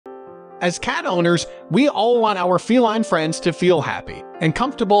As cat owners, we all want our feline friends to feel happy and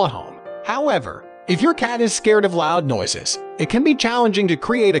comfortable at home. However, if your cat is scared of loud noises, it can be challenging to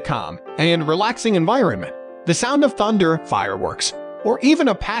create a calm and relaxing environment. The sound of thunder, fireworks, or even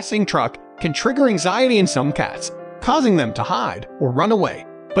a passing truck can trigger anxiety in some cats, causing them to hide or run away.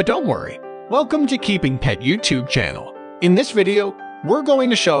 But don't worry. Welcome to Keeping Pet YouTube channel. In this video, we're going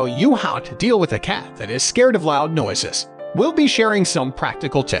to show you how to deal with a cat that is scared of loud noises. We'll be sharing some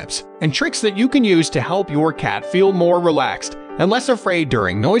practical tips and tricks that you can use to help your cat feel more relaxed and less afraid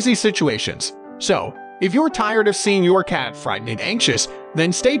during noisy situations. So, if you're tired of seeing your cat frightened and anxious,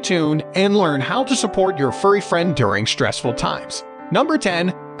 then stay tuned and learn how to support your furry friend during stressful times. Number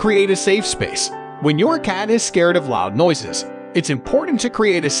 10. Create a safe space. When your cat is scared of loud noises, it's important to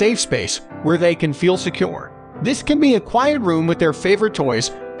create a safe space where they can feel secure. This can be a quiet room with their favorite toys,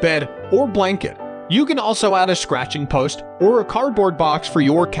 bed, or blanket. You can also add a scratching post or a cardboard box for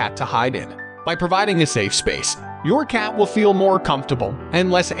your cat to hide in. By providing a safe space, your cat will feel more comfortable and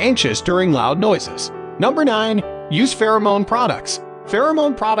less anxious during loud noises. Number 9. Use pheromone products.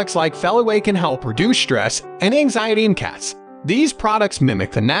 Pheromone products like feline can help reduce stress and anxiety in cats. These products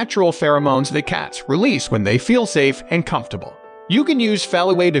mimic the natural pheromones that cats release when they feel safe and comfortable. You can use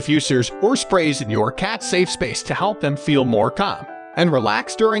feline diffusers or sprays in your cat's safe space to help them feel more calm and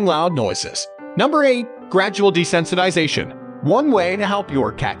relaxed during loud noises. Number 8. Gradual desensitization. One way to help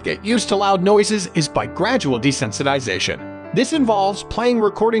your cat get used to loud noises is by gradual desensitization. This involves playing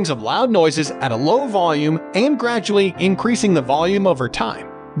recordings of loud noises at a low volume and gradually increasing the volume over time.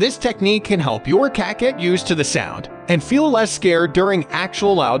 This technique can help your cat get used to the sound and feel less scared during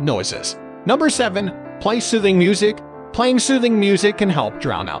actual loud noises. Number 7. Play soothing music. Playing soothing music can help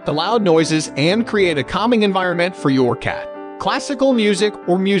drown out the loud noises and create a calming environment for your cat. Classical music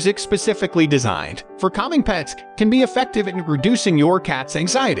or music specifically designed for calming pets can be effective in reducing your cat's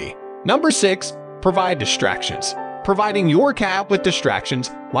anxiety. Number 6. Provide distractions. Providing your cat with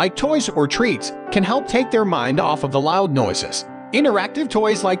distractions like toys or treats can help take their mind off of the loud noises. Interactive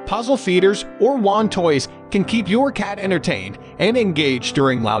toys like puzzle feeders or wand toys can keep your cat entertained and engaged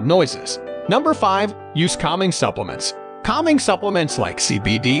during loud noises. Number 5. Use calming supplements. Calming supplements like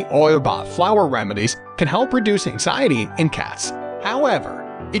CBD or flower remedies can help reduce anxiety in cats.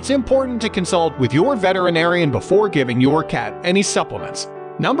 However, it's important to consult with your veterinarian before giving your cat any supplements.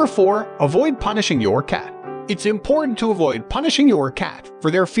 Number 4. Avoid punishing your cat. It's important to avoid punishing your cat for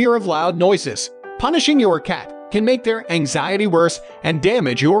their fear of loud noises. Punishing your cat can make their anxiety worse and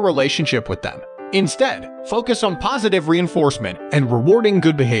damage your relationship with them. Instead, focus on positive reinforcement and rewarding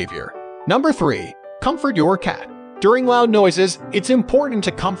good behavior. Number 3. Comfort your cat. During loud noises, it's important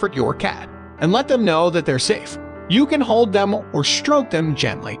to comfort your cat and let them know that they're safe. You can hold them or stroke them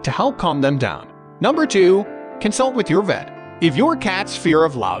gently to help calm them down. Number 2. Consult with your vet. If your cat's fear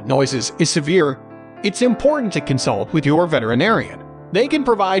of loud noises is severe, it's important to consult with your veterinarian. They can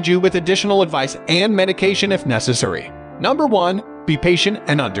provide you with additional advice and medication if necessary. Number 1. Be patient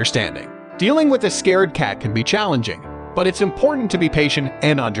and understanding. Dealing with a scared cat can be challenging, but it's important to be patient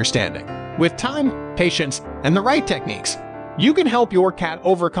and understanding. With time, patience, and the right techniques, you can help your cat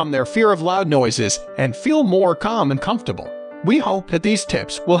overcome their fear of loud noises and feel more calm and comfortable. We hope that these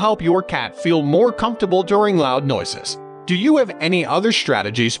tips will help your cat feel more comfortable during loud noises. Do you have any other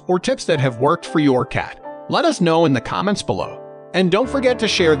strategies or tips that have worked for your cat? Let us know in the comments below. And don't forget to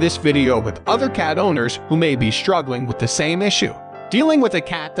share this video with other cat owners who may be struggling with the same issue. Dealing with a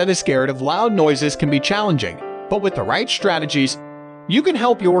cat that is scared of loud noises can be challenging, but with the right strategies, you can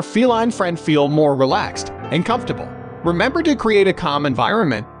help your feline friend feel more relaxed and comfortable. Remember to create a calm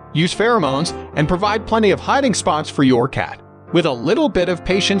environment, use pheromones, and provide plenty of hiding spots for your cat. With a little bit of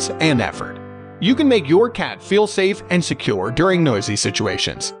patience and effort, you can make your cat feel safe and secure during noisy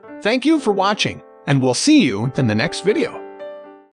situations. Thank you for watching, and we'll see you in the next video.